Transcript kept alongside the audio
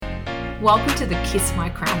Welcome to the Kiss My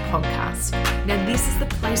Crown podcast. Now, this is the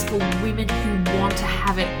place for women who want to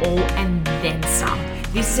have it all and then some.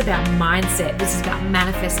 This is about mindset. This is about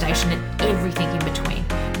manifestation and everything in between.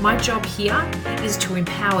 My job here is to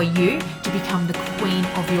empower you to become the queen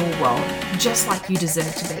of your world, just like you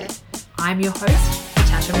deserve to be. I'm your host,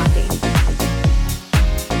 Natasha Mundy.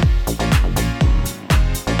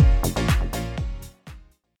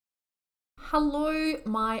 Hello,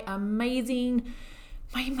 my amazing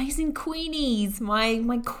queenies,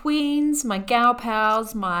 my queens, my gal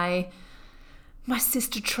pals, my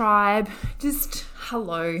sister tribe. Just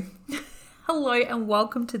hello. Hello and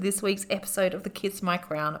welcome to this week's episode of the Kiss My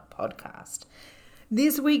Crown podcast.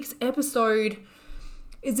 This week's episode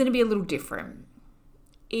is going to be a little different.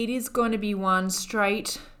 It is going to be one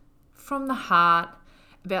straight from the heart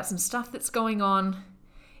about some stuff that's going on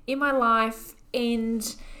in my life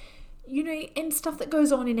and stuff that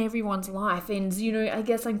goes on in everyone's life. And, I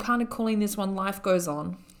guess I'm kind of calling this one Life Goes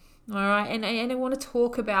On. All right. And I want to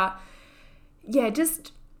talk about, I'm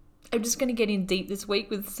just going to get in deep this week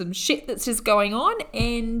with some shit that's just going on.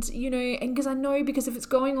 And, and because if it's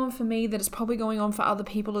going on for me, that it's probably going on for other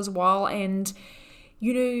people as well. And,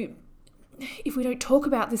 if we don't talk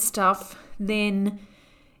about this stuff, then,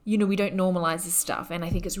 we don't normalize this stuff. And I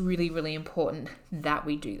think it's really, really important that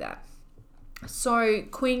we do that. So,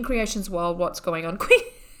 Queen Creations World, what's going on?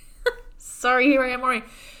 Sorry, here I am, Maury.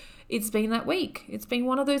 It's been that week. It's been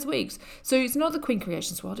one of those weeks. So, it's not the Queen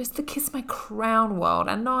Creations World, it's the Kiss My Crown World.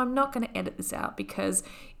 And no, I'm not going to edit this out because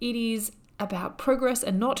it is about progress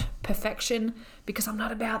and not perfection, because I'm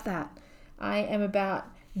not about that. I am about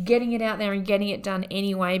getting it out there and getting it done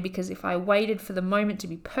anyway, because if I waited for the moment to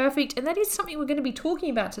be perfect, and that is something we're going to be talking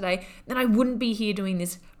about today, then I wouldn't be here doing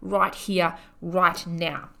this right here, right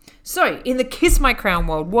now. So, in the Kiss My Crown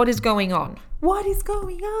world, what is going on? What is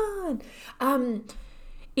going on?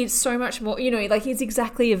 It's so much more, it's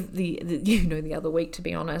exactly the other week, to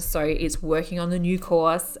be honest. So, it's working on the new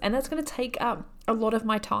course, and that's going to take up a lot of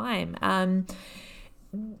my time.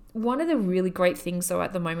 One of the really great things, though,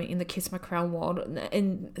 at the moment in the Kiss My Crown world,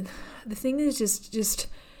 and the thing is just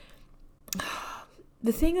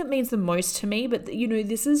the thing that means the most to me, but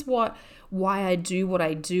this is why I do what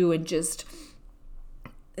I do, and just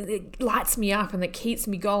it lights me up and it keeps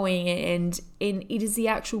me going, and it is the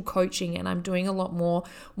actual coaching. And I'm doing a lot more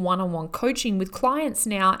one-on-one coaching with clients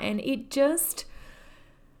now, and it's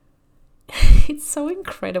so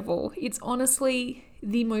incredible. It's honestly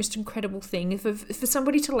the most incredible thing for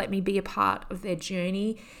somebody to let me be a part of their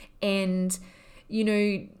journey, and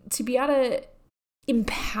to be able to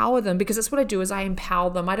empower them, because that's what I do. Is I empower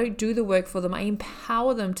them. I don't do the work for them. I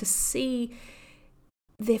empower them to see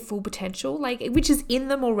their full potential, which is in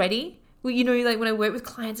them already. Well, when I work with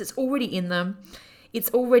clients, it's already in them.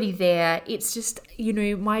 It's already there. It's just,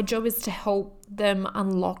 my job is to help them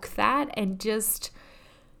unlock that and just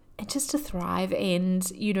to thrive.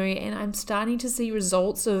 And, and I'm starting to see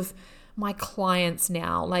results of my clients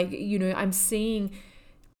now. I'm seeing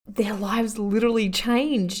their lives literally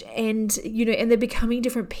change, and, and they're becoming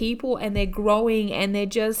different people, and they're growing, and they're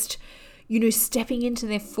just, stepping into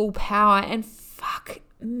their full power. And fuck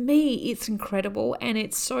me, it's incredible. And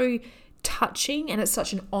it's so touching, and it's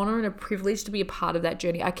such an honor and a privilege to be a part of that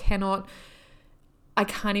journey. I can't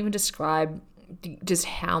even describe just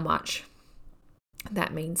how much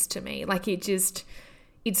that means to me.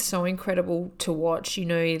 It's so incredible to watch,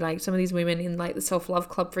 some of these women in the Self-Love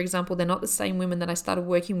Club, for example. They're not the same women that I started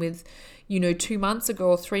working with, 2 months ago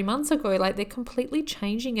or 3 months ago. They're completely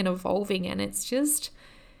changing and evolving, and it's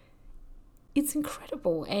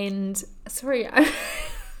incredible. And sorry, I'm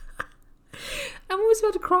almost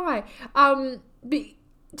about to cry. But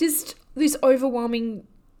just this overwhelming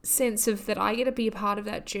sense of that I get to be a part of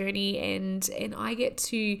that journey, and I get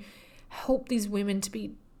to help these women to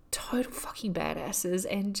be total fucking badasses,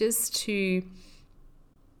 and just to,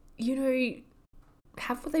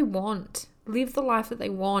 have what they want, live the life that they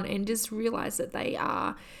want, and just realize that they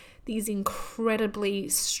are these incredibly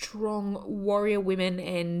strong warrior women.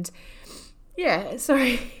 And I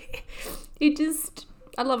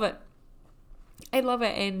love it. I love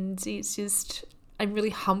it. And it's just, I'm really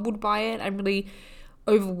humbled by it. I'm really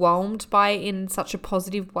overwhelmed by it in such a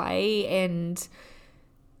positive way. And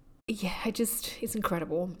it's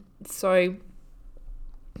incredible. So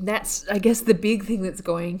that's, I guess, the big thing that's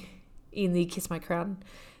going in the Kiss My Crown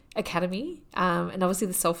Academy. And obviously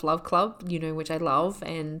the Self-Love Club, which I love.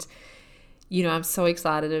 And, I'm so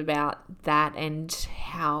excited about that and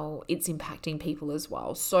how it's impacting people as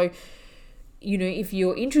well. So, if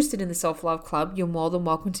you're interested in the Self-Love Club, you're more than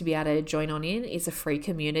welcome to be able to join on in. It's a free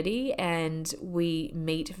community, and we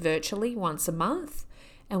meet virtually once a month.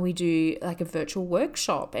 and we do like a virtual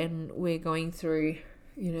workshop, and we're going through,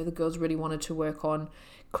 the girls really wanted to work on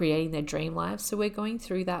creating their dream lives. So we're going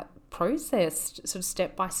through that process sort of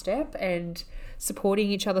step by step and supporting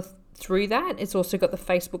each other through that. It's also got the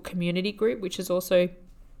Facebook community group, which is also,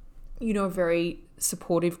 a very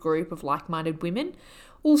supportive group of like-minded women,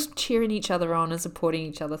 all cheering each other on and supporting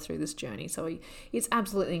each other through this journey. So it's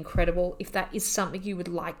absolutely incredible. If that is something you would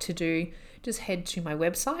like to do, just head to my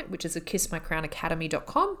website, which is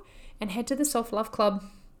akissmycrownacademy.com, and head to the Self-Love Club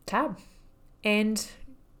tab and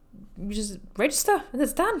you just register and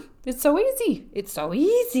it's done. It's so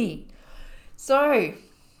easy. So,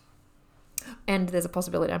 and there's a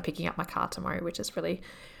possibility I'm picking up my car tomorrow, which is really,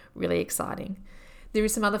 really exciting. There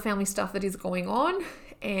is some other family stuff that is going on,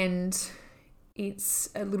 and it's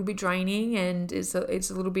a little bit draining and it's a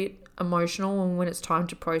little bit emotional. And when it's time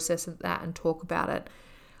to process that and talk about it,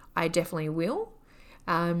 I definitely will.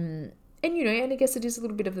 And I guess it is a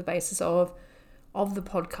little bit of the basis of the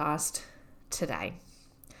podcast today.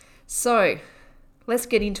 So let's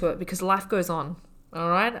get into it, because life goes on. All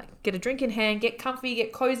right. Get a drink in hand, get comfy,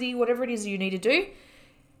 get cozy, whatever it is you need to do.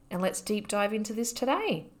 And let's deep dive into this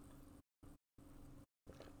today.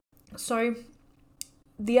 So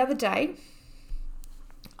the other day,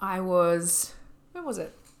 when was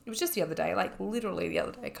it? It was just the other day, like literally the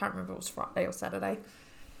other day. I can't remember if it was Friday or Saturday.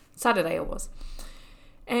 Saturday it was.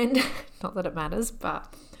 And not that it matters,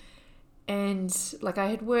 and like I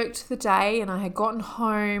had worked the day and I had gotten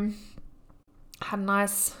home, had a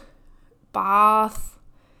nice bath,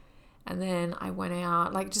 and then I went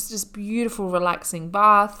out, like just this beautiful, relaxing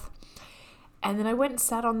bath. And then I went and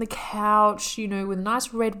sat on the couch, with a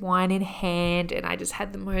nice red wine in hand, and I just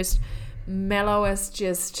had the most mellowest,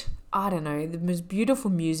 the most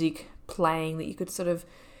beautiful music playing that you could sort of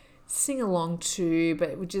sing along to, but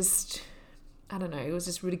it would just, it was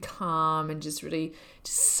just really calm and just really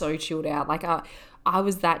just so chilled out. Like I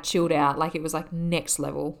was that chilled out, like it was like next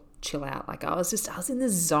level chill out. Like I was in the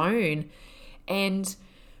zone. And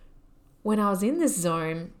when I was in this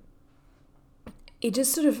zone, it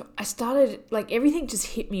just I started, like everything just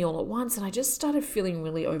hit me all at once, and I just started feeling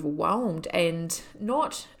really overwhelmed, and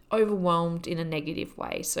not overwhelmed in a negative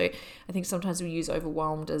way. So I think sometimes we use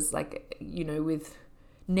overwhelmed as like, with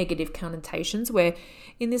negative connotations, where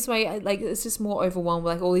in this way, like it's just more overwhelmed,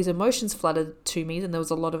 like all these emotions flooded to me, and there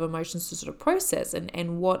was a lot of emotions to sort of process.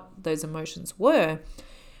 And what those emotions was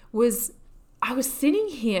I was sitting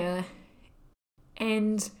here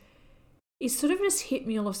and it sort of just hit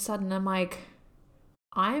me all of a sudden. I'm like,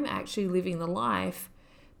 I'm actually living the life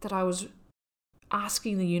that I was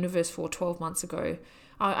asking the universe for 12 months ago.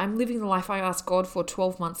 I'm living the life I asked God for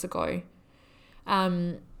 12 months ago.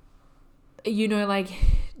 Like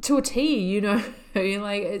to a T,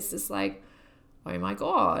 like it's just like, oh my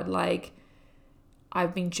God, like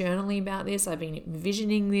I've been journaling about this. I've been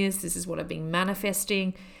envisioning this. This is what I've been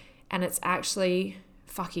manifesting. And it's actually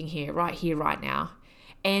fucking here, right now.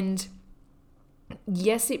 And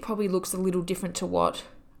yes, it probably looks a little different to what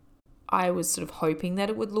I was sort of hoping that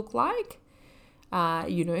it would look like.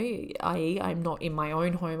 i.e. I'm not in my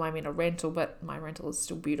own home, I'm in a rental, but my rental is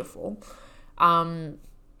still beautiful. And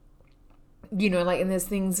there's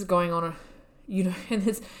things going on, and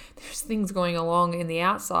there's things going along in the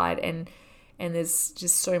outside, and there's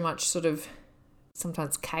just so much sort of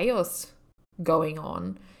sometimes chaos going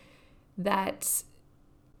on that,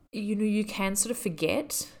 you can sort of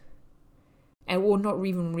forget or not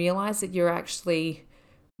even realize that you're actually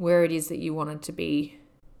where it is that you wanted to be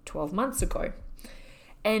 12 months ago.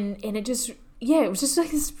 And it just, it was just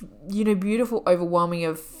like this, beautiful overwhelming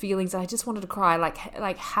of feelings. I just wanted to cry, like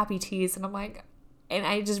happy tears. And I'm like, and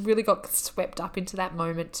I just really got swept up into that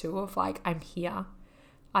moment too of like, I'm here.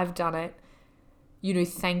 I've done it.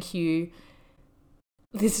 Thank you.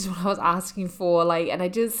 This is what I was asking for. Like, and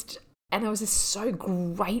I was just so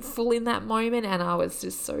grateful in that moment. And I was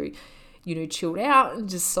just so, chilled out and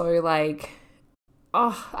just so like,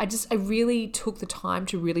 I really took the time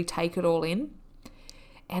to really take it all in.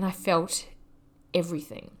 And I felt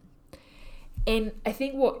everything. And I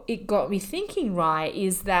think what it got me thinking, right,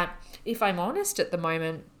 is that if I'm honest at the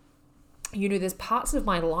moment, there's parts of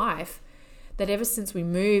my life that ever since we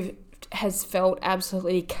moved has felt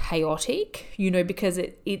absolutely chaotic, because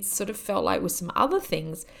it sort of felt like with some other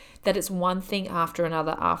things that it's one thing after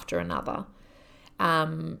another.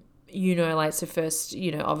 Like, so first,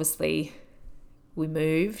 obviously we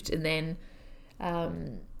moved, and then,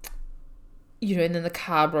 and then the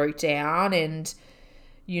car broke down, and,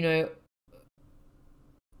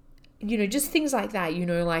 just things like that,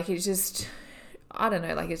 like it's just, I don't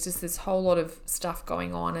know, like it's just this whole lot of stuff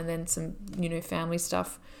going on, and then some, family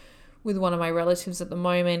stuff with one of my relatives at the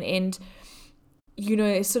moment, and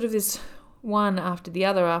it's sort of this one after the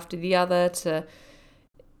other to,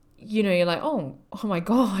 you're like, oh my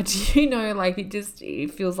God, like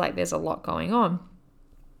it feels like there's a lot going on.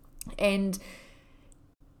 And,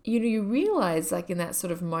 you realize like in that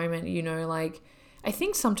sort of moment, like I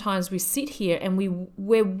think sometimes we sit here and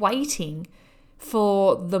we're waiting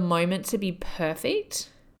for the moment to be perfect.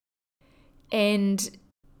 And,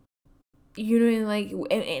 like,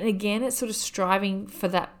 and again, it's sort of striving for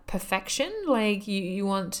that perfection. Like you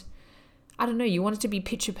want, I don't know, you want it to be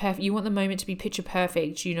picture perfect. You want the moment to be picture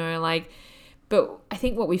perfect, but I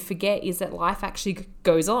think what we forget is that life actually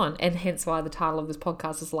goes on, and hence why the title of this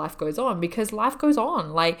podcast is Life Goes On, because life goes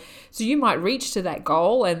on. Like, so you might reach to that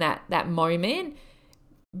goal and that moment,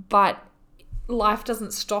 but life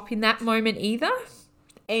doesn't stop in that moment either.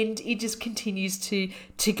 And it just continues to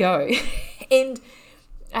go. And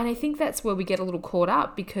I think that's where we get a little caught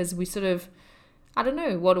up, because we sort of, I don't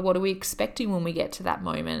know, what are we expecting when we get to that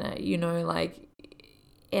moment,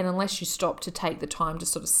 and unless you stop to take the time to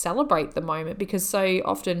sort of celebrate the moment, because so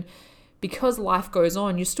often, because life goes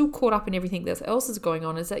on, you're still caught up in everything that else is going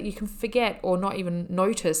on, is that you can forget or not even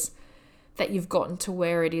notice that you've gotten to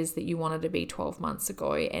where it is that you wanted to be 12 months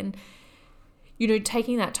ago. And,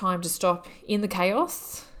 taking that time to stop in the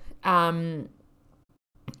chaos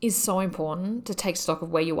is so important, to take stock of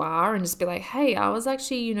where you are and just be like, hey, I was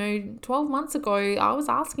actually, 12 months ago, I was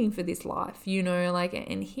asking for this life,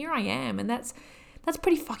 and here I am. And that's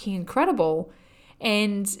pretty fucking incredible.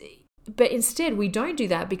 But instead we don't do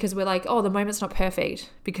that, because we're like, oh, the moment's not perfect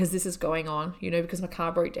because this is going on, because my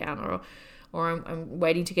car broke down, or I'm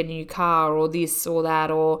waiting to get a new car, or this or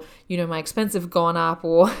that, or, my expenses have gone up,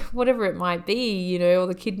 or whatever it might be, or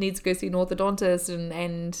the kid needs to go see an orthodontist,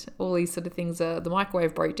 and all these sort of things, the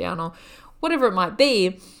microwave broke down, or whatever it might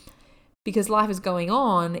be, because life is going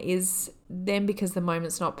on, is then because the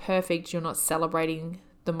moment's not perfect, you're not celebrating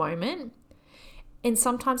the moment. And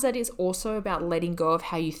sometimes that is also about letting go of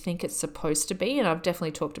how you think it's supposed to be. And I've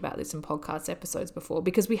definitely talked about this in podcast episodes before,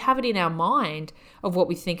 because we have it in our mind of what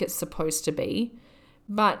we think it's supposed to be.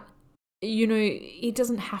 But, it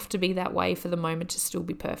doesn't have to be that way for the moment to still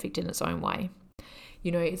be perfect in its own way.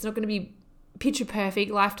 It's not going to be picture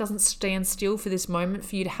perfect. Life doesn't stand still for this moment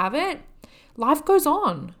for you to have it. Life goes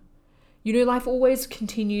on. Life always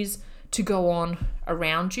continues to go on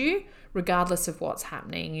around you, regardless of what's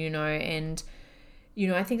happening, and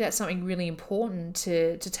I think that's something really important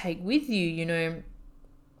to take with you,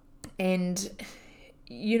 and,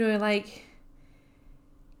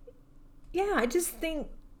 I just think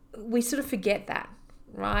we sort of forget that,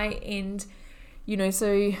 right? And,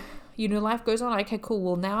 so, life goes on. Okay, cool.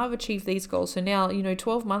 Well, now I've achieved these goals. So now,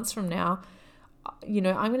 12 months from now, I'm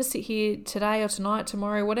going to sit here today or tonight,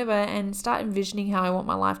 tomorrow, whatever, and start envisioning how I want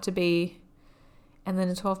my life to be. And then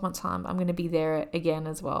in 12 months' time, I'm going to be there again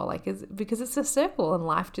as well, because it's a circle and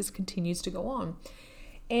life just continues to go on.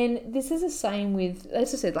 And this is the same with,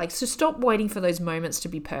 as I said, so stop waiting for those moments to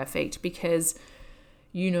be perfect, because,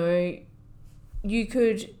 you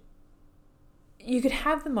could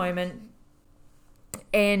have the moment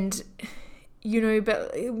and,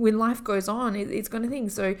 but when life goes on, it's going to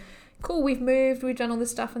think, so cool, we've moved, we've done all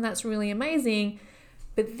this stuff, and that's really amazing.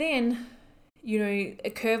 But then,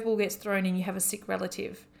 a curveball gets thrown and you have a sick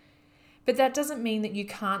relative. But that doesn't mean that you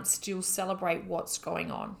can't still celebrate what's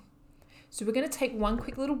going on. So we're going to take one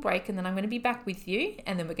quick little break, and then I'm going to be back with you,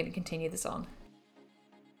 and then we're going to continue this on.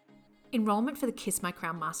 Enrollment for the Kiss My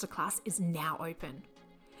Crown Masterclass is now open.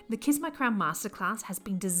 The Kiss My Crown Masterclass has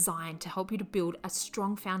been designed to help you to build a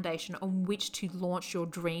strong foundation on which to launch your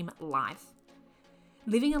dream life.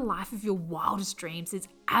 Living a life of your wildest dreams is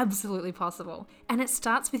absolutely possible, and it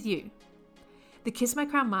starts with you. The Kiss My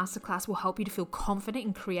Crown Masterclass will help you to feel confident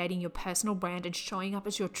in creating your personal brand and showing up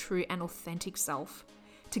as your true and authentic self.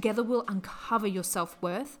 Together, we'll uncover your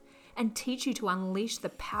self-worth and teach you to unleash the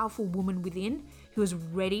powerful woman within who is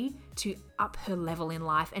ready to up her level in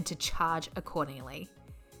life and to charge accordingly.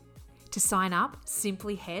 To sign up,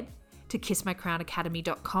 simply head to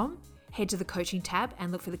kissmycrownacademy.com, head to the coaching tab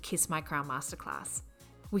and look for the Kiss My Crown Masterclass.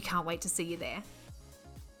 We can't wait to see you there.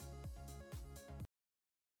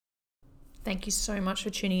 Thank you so much for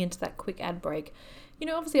tuning into that quick ad break.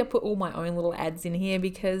 Obviously I put all my own little ads in here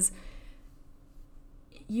because,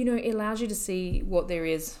 it allows you to see what there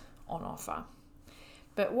is on offer.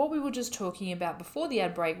 But what we were just talking about before the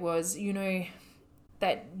ad break was,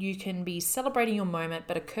 that you can be celebrating your moment,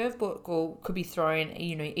 but a curveball could be thrown,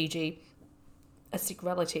 e.g. a sick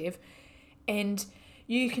relative, and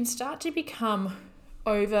you can start to become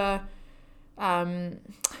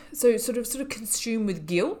sort of consumed with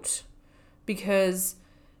guilt, because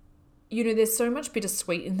there's so much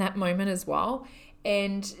bittersweet in that moment as well.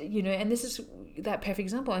 And, and this is that perfect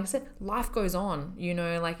example. Like I said, life goes on,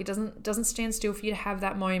 like it doesn't stand still for you to have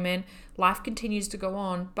that moment. Life continues to go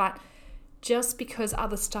on. But just because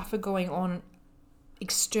other stuff are going on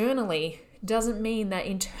externally doesn't mean that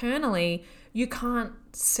internally you can't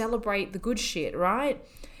celebrate the good shit, right?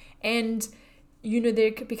 And,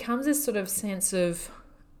 there becomes this sort of sense of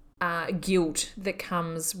guilt that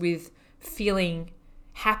comes with feeling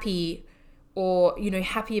happy or,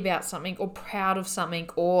 happy about something or proud of something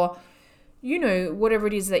or, whatever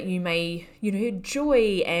it is that you may,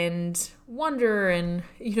 joy and wonder and,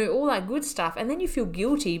 all that good stuff. And then you feel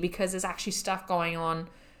guilty because there's actually stuff going on,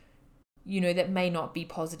 that may not be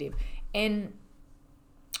positive. And,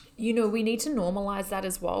 we need to normalize that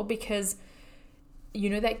as well because,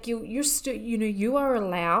 that guilt, you're still, you are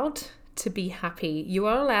allowed to be happy. You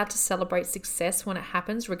are allowed to celebrate success when it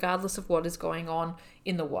happens, regardless of what is going on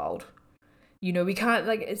in the world. We can't,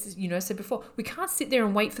 like, as I said before, we can't sit there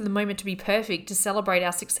and wait for the moment to be perfect to celebrate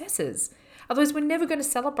our successes. Otherwise, we're never going to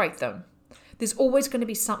celebrate them. There's always going to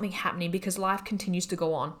be something happening because life continues to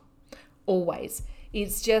go on. Always.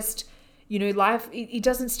 It's just, life, it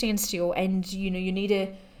doesn't stand still. And, you need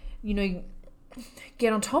to,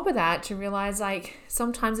 get on top of that to realize, like,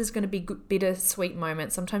 sometimes there's going to be bittersweet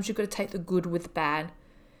moments. Sometimes you've got to take the good with the bad.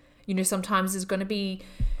 Sometimes there's going to be,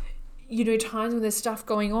 times when there's stuff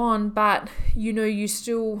going on, but, you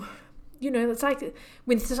still, it's like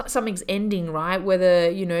when something's ending, right?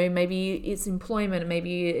 Whether, maybe it's employment,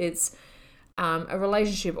 maybe it's a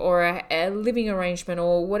relationship or a living arrangement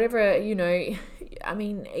or whatever, I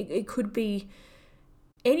mean, it could be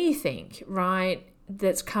anything, right?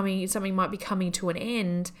 That's coming, something might be coming to an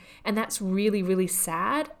end, and that's really, really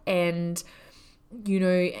sad. And,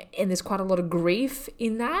 and there's quite a lot of grief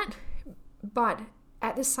in that. But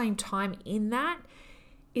at the same time, in that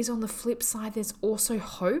is on the flip side, there's also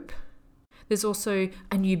hope. There's also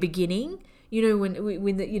a new beginning. When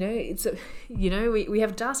it's, we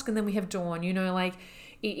have dusk and then we have dawn, like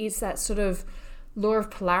it's that sort of law of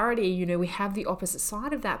polarity. We have the opposite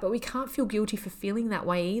side of that, but we can't feel guilty for feeling that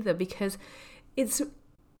way either because it's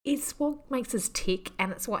what makes us tick,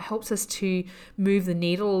 and it's what helps us to move the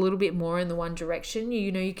needle a little bit more in the one direction.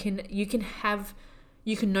 You can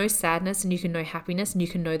know sadness and you can know happiness and you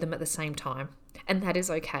can know them at the same time, and that is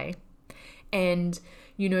okay. And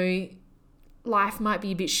life might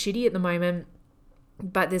be a bit shitty at the moment,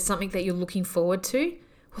 but there's something that you're looking forward to.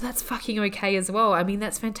 Well, that's fucking okay as well. I mean,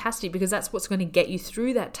 that's fantastic because that's what's going to get you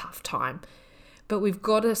through that tough time. But we've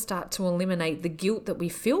got to start to eliminate the guilt that we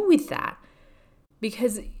feel with that.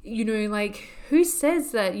 Because, like, who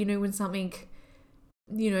says that, when something,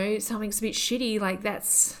 something's a bit shitty, like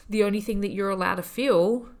that's the only thing that you're allowed to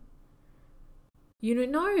feel?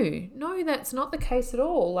 No, that's not the case at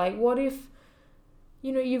all. Like, what if,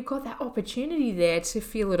 you've got that opportunity there to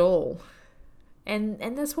feel it all? And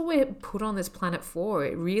that's what we're put on this planet for.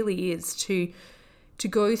 It really is to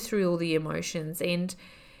go through all the emotions. And,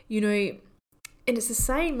 and it's the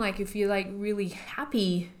same, like, if you're, like, really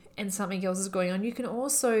happy and something else is going on, you can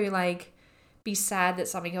also, like, be sad that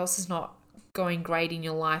something else is not going great in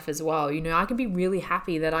your life as well. I can be really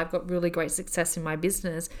happy that I've got really great success in my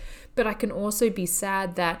business, but I can also be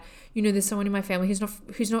sad that, there's someone in my family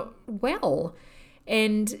who's not well.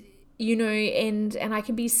 And, and I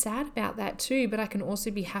can be sad about that too, but I can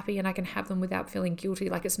also be happy and I can have them without feeling guilty.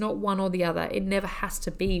 Like, it's not one or the other. It never has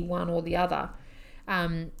to be one or the other.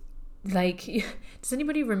 Like, does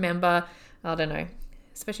anybody remember, I don't know,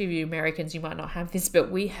 especially if you're Americans, you might not have this,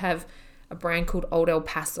 but we have a brand called Old El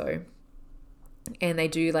Paso, and they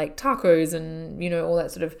do like tacos and, all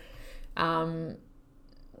that sort of,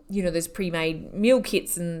 there's pre-made meal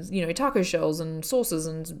kits and, taco shells and sauces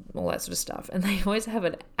and all that sort of stuff. And they always have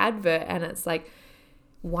an advert and it's like,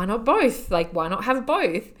 why not both? Like, why not have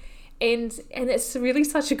both? And it's really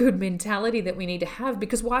such a good mentality that we need to have,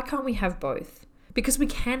 because why can't we have both? Because we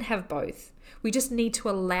can have both. We just need to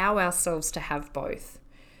allow ourselves to have both.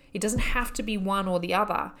 It doesn't have to be one or the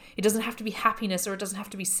other. It doesn't have to be happiness or it doesn't have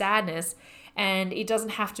to be sadness. And it doesn't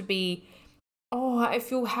have to be, oh, I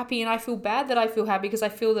feel happy and I feel bad that I feel happy because I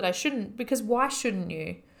feel that I shouldn't. Because why shouldn't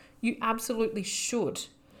you? You absolutely should.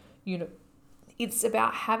 It's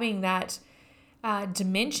about having that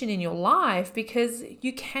dimension in your life, because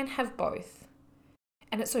you can have both.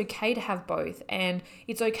 And it's okay to have both. And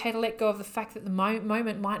it's okay to let go of the fact that the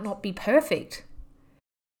moment might not be perfect.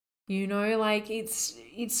 Like it's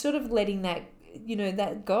sort of letting that,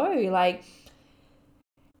 that go. Like,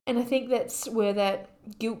 and I think that's where that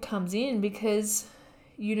guilt comes in, because,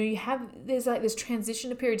 there's like this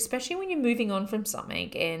transition period, especially when you're moving on from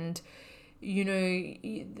something and,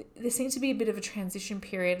 there seems to be a bit of a transition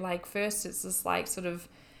period. Like first it's just like sort of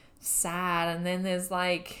sad, and then there's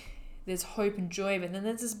hope and joy, but then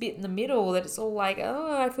there's this bit in the middle that it's all like,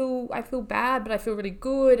 oh, I feel bad, but I feel really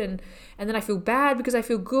good, and then I feel bad because I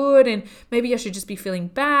feel good, and maybe I should just be feeling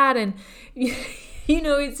bad, and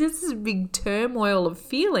it's just this big turmoil of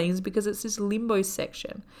feelings because it's this limbo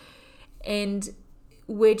section, and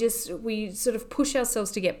we sort of push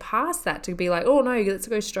ourselves to get past that, to be like, oh no, let's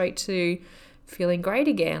go straight to feeling great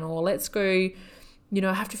again, or let's go,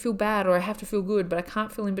 I have to feel bad or I have to feel good, but I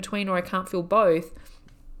can't feel in between, or I can't feel both.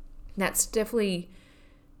 That's definitely,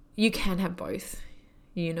 you can have both,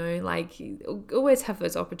 like you always have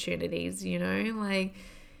those opportunities,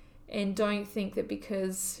 and don't think that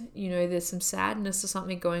because, there's some sadness or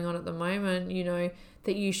something going on at the moment,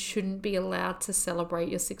 that you shouldn't be allowed to celebrate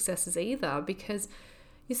your successes either, because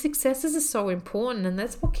your successes are so important and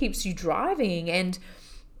that's what keeps you driving, and,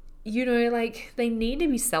 like they need to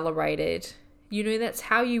be celebrated. That's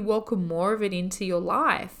how you welcome more of it into your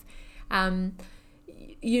life.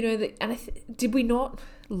 Did we not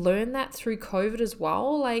learn that through COVID as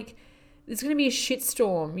well? Like, there's going to be a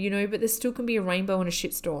shitstorm, but there still can be a rainbow in a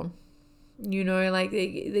shitstorm. Like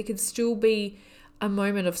there can still be a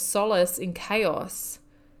moment of solace in chaos.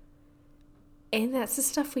 And that's the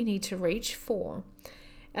stuff we need to reach for.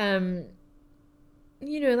 Like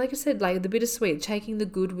I said, like the bittersweet, taking the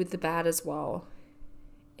good with the bad as well.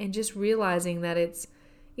 And just realizing that it's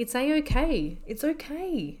a-okay. It's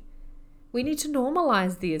okay. We need to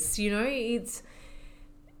normalize this, it's,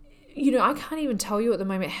 I can't even tell you at the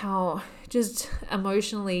moment how just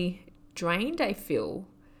emotionally drained I feel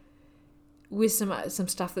with some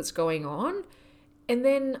stuff that's going on. And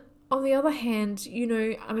then on the other hand,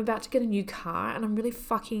 I'm about to get a new car and I'm really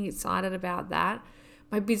fucking excited about that.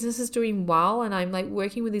 My business is doing well and I'm like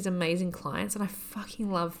working with these amazing clients and I fucking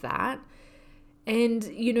love that. And,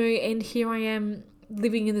 and here I am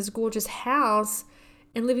living in this gorgeous house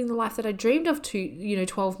and living the life that I dreamed of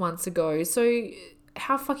 12 months ago. So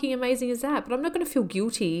how fucking amazing is that? But I'm not going to feel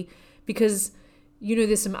guilty because,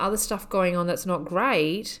 there's some other stuff going on that's not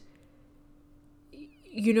great.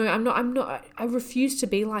 I refuse to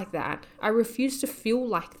be like that. I refuse to feel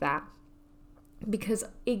like that because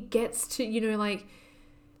it gets to, like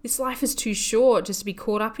this life is too short just to be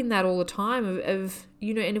caught up in that all the time of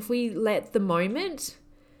and if we let the moment,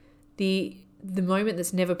 the moment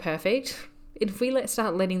that's never perfect, if we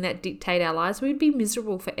start letting that dictate our lives, we'd be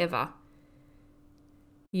miserable forever.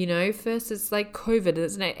 First it's like COVID,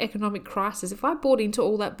 it's an economic crisis. If I bought into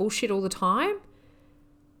all that bullshit all the time,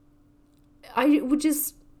 I would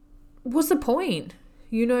just, what's the point?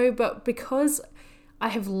 But because I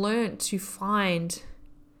have learnt to find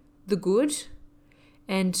the good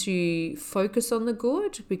and to focus on the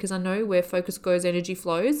good, because I know where focus goes, energy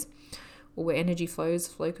flows, or where energy flows,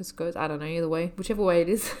 focus goes, I don't know, either way, whichever way it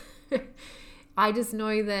is. I just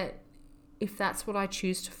know that if that's what I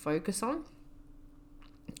choose to focus on,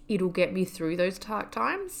 it'll get me through those dark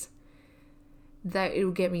times, that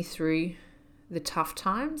it'll get me through the tough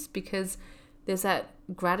times, because there's that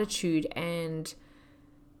gratitude and,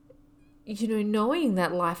 knowing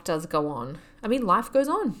that life does go on. I mean, life goes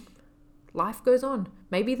on. Life goes on.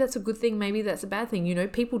 Maybe that's a good thing. Maybe that's a bad thing.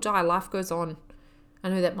 People die. Life goes on. I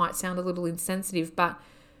know that might sound a little insensitive, but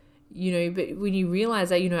but when you realize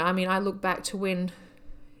that, I look back to when,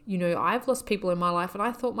 I've lost people in my life and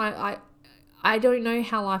I thought I don't know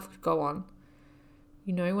how life could go on.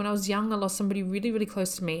 When I was young, I lost somebody really, really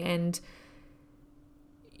close to me and,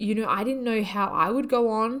 I didn't know how I would go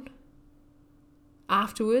on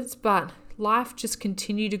afterwards, but life just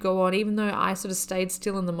continued to go on, even though I sort of stayed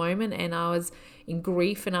still in the moment and I was in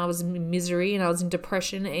grief and I was in misery and I was in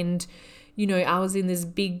depression and, I was in this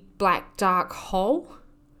big black dark hole.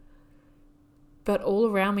 But all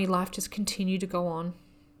around me, life just continued to go on.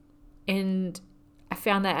 And I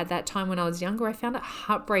found that at that time when I was younger, I found it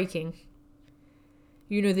heartbreaking.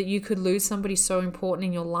 That you could lose somebody so important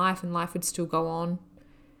in your life and life would still go on.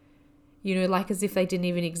 Like as if they didn't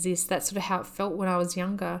even exist. That's sort of how it felt when I was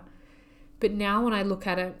younger. But now when I look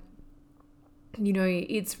at it,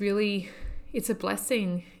 it's a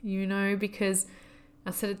blessing, because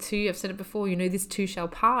I've said it before, this too shall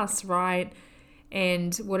pass, right?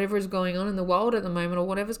 And whatever is going on in the world at the moment or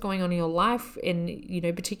whatever's going on in your life, and,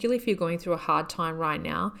 particularly if you're going through a hard time right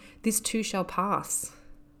now, this too shall pass.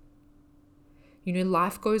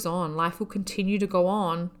 Life goes on. Life will continue to go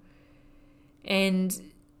on. And,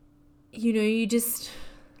 you just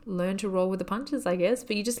learn to roll with the punches, I guess,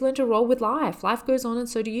 but you just learn to roll with life. Life goes on and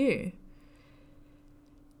so do you.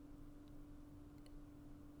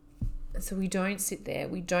 So we don't sit there.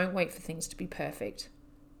 We don't wait for things to be perfect.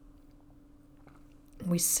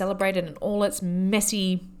 We celebrate it in all its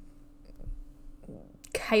messy,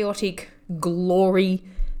 chaotic glory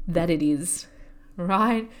that it is,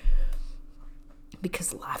 right?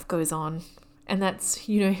 Because life goes on. And that's,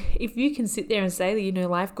 if you can sit there and say that,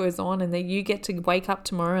 life goes on and that you get to wake up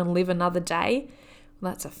tomorrow and live another day,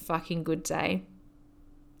 well, that's a fucking good day.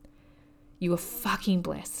 You are fucking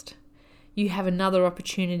blessed. You have another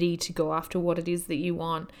opportunity to go after what it is that you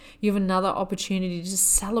want. You have another opportunity to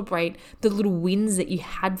celebrate the little wins that you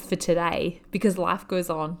had for today because life goes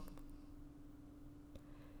on.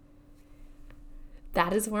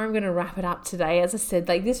 That is where I'm going to wrap it up today. As I said,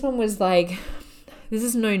 this one was this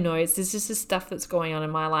is no notes. This is just stuff that's going on in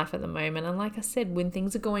my life at the moment. And like I said, when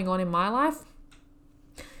things are going on in my life,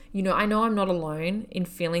 I know I'm not alone in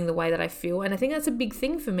feeling the way that I feel. And I think that's a big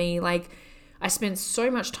thing for me. I spent so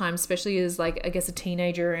much time, especially as I guess a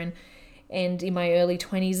teenager and in my early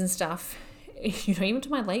 20s and stuff, even to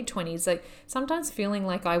my late 20s, sometimes feeling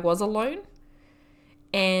like I was alone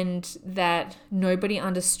and that nobody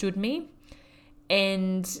understood me.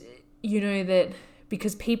 And, that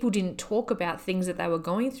because people didn't talk about things that they were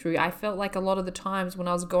going through, I felt like a lot of the times when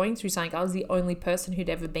I was going through something, I was the only person who'd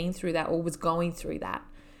ever been through that or was going through that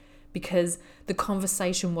because the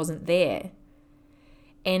conversation wasn't there.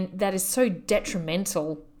 And that is so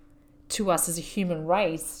detrimental to us as a human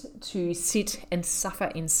race to sit and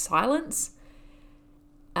suffer in silence.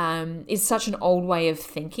 It's such an old way of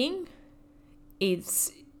thinking.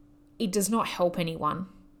 It does not help anyone.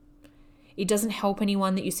 It doesn't help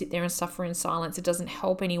anyone that you sit there and suffer in silence. It doesn't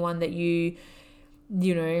help anyone that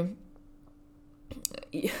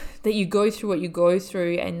that you go through what you go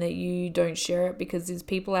through and that you don't share it because there's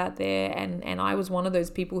people out there. And I was one of those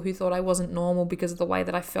people who thought I wasn't normal because of the way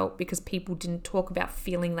that I felt because people didn't talk about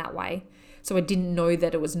feeling that way. So I didn't know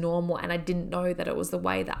that it was normal and I didn't know that it was the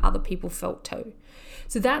way that other people felt too.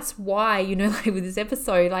 So that's why, with this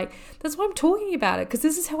episode, that's why I'm talking about it because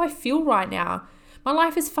this is how I feel right now. My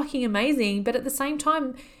life is fucking amazing, but at the same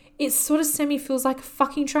time, it sort of feels like a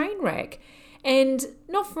fucking train wreck. And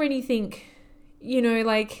not for anything, I'm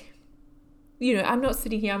not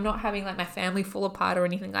sitting here, I'm not having my family fall apart or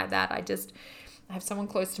anything like that. I have someone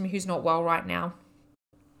close to me who's not well right now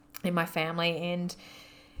in my family and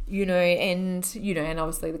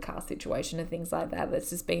obviously the car situation and things like that.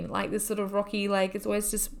 That's just been this sort of rocky, it's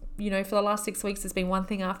always just, for the last 6 weeks, it's been one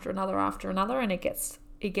thing after another, and it gets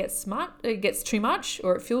too much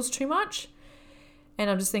or it feels too much. And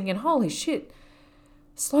I'm just thinking, holy shit,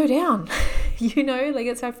 slow down.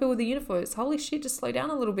 That's how I feel with the universe. Holy shit, just slow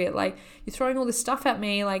down a little bit. You're throwing all this stuff at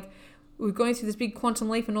me. We're going through this big quantum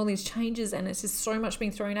leap and all these changes and it's just so much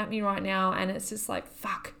being thrown at me right now. And it's just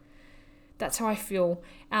fuck. That's how I feel.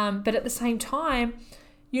 But at the same time,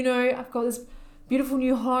 I've got this beautiful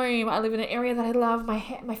new home. I live in an area that I love.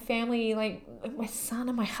 My family, my son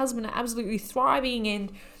and my husband are absolutely thriving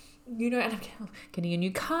and, and I'm getting a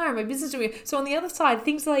new car and my business doing it. So on the other side,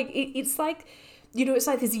 things it's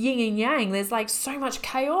this yin and yang. There's so much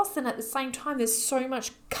chaos and at the same time, there's so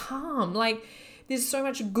much calm. There's so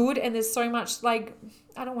much good and there's so much I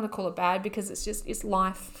don't want to call it bad because it's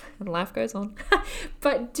life and life goes on.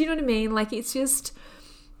 But do you know what I mean?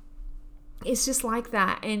 It's just like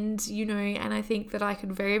that. And, and I think that I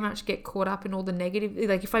could very much get caught up in all the negative.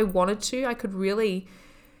 If I wanted to, I could really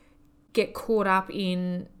get caught up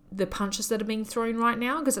in the punches that are being thrown right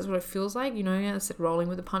now because that's what it feels like, I said rolling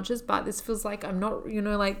with the punches, but this feels like I'm not,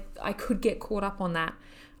 I could get caught up on that.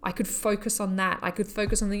 I could focus on that. I could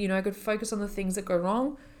focus on I could focus on the things that go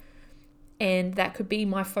wrong and that could be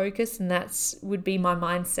my focus and would be my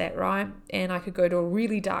mindset, right? And I could go to a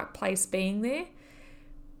really dark place being there.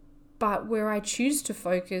 But where I choose to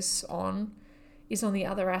focus on is on the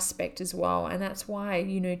other aspect as well. And that's why,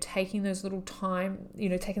 taking those little time,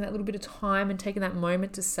 taking that little bit of time and taking that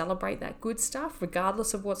moment to celebrate that good stuff,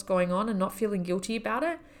 regardless of what's going on and not feeling guilty about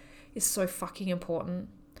it, is so fucking important.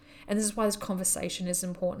 And this is why this conversation is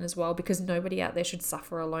important as well, because nobody out there should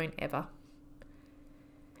suffer alone ever.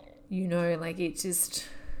 It's just,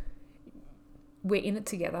 we're in it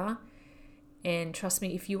together. And trust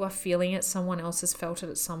me, if you are feeling it, someone else has felt it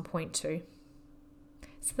at some point too.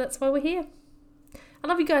 So that's why we're here. I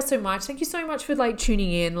love you guys so much. Thank you so much for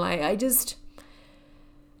tuning in. My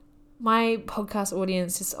podcast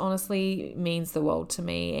audience just honestly means the world to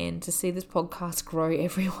me. And to see this podcast grow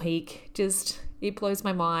every week, it blows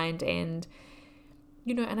my mind. And,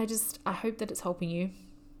 and I hope that it's helping you.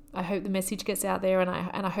 I hope the message gets out there and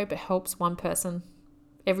I hope it helps one person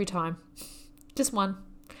every time. Just one.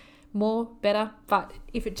 More, better. But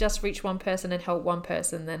if it just reached one person and helped one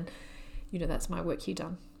person, then, that's my work here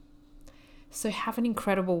done. So have an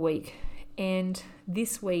incredible week And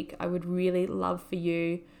this week, I would really love for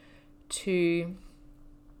you to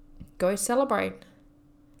go celebrate.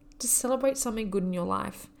 Just celebrate something good in your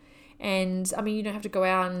life. And I mean, you don't have to go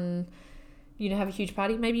out and, have a huge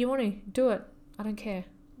party. Maybe you want to do it. I don't care.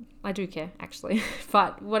 I do care, actually.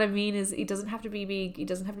 But what I mean is, it doesn't have to be big. It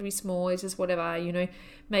doesn't have to be small. It's just whatever,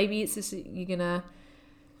 Maybe it's just you're going to,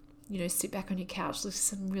 sit back on your couch, listen to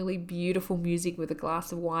some really beautiful music with a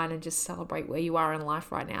glass of wine and just celebrate where you are in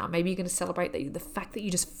life right now. Maybe you're going to celebrate the fact that you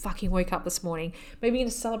just fucking woke up this morning. Maybe you're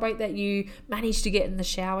going to celebrate that you managed to get in the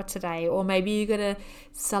shower today. Or maybe you're going to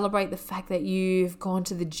celebrate the fact that you've gone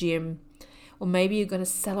to the gym. Or maybe you're going to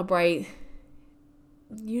celebrate,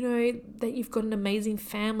 that you've got an amazing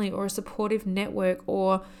family or a supportive network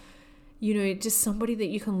or, just somebody that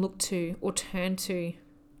you can look to or turn to.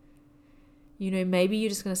 Maybe you're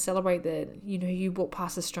just going to celebrate that, you walked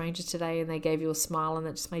past a stranger today and they gave you a smile and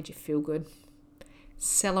that just made you feel good.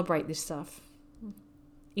 Celebrate this stuff.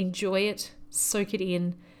 Enjoy it, soak it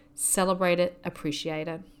in, celebrate it, appreciate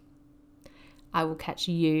it. I will catch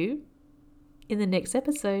you in the next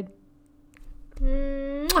episode.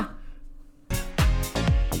 Mwah!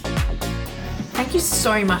 Thank you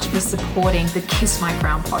so much for supporting the Kiss My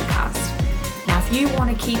Crown podcast. Now, if you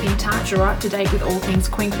want to keep in touch or up to date with all things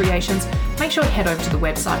Queen Creations, make sure to head over to the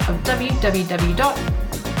website of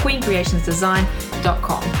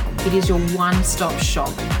www.queencreationsdesign.com. It is your one-stop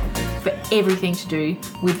shop for everything to do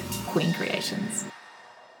with Queen Creations.